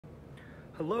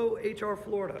Hello, HR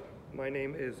Florida. My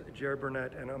name is Jared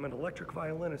Burnett, and I'm an electric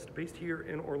violinist based here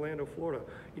in Orlando, Florida.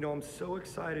 You know, I'm so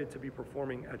excited to be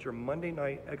performing at your Monday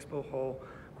night Expo Hall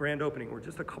grand opening. We're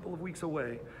just a couple of weeks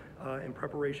away in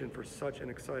preparation for such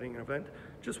an exciting event.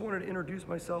 Just wanted to introduce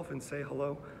myself and say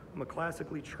hello. I'm a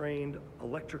classically trained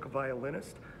electric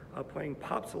violinist playing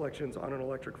pop selections on an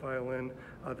electric violin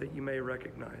that you may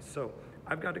recognize. So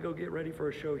I've got to go get ready for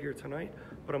a show here tonight,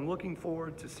 but I'm looking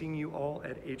forward to seeing you all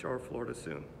at HR Florida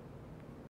soon.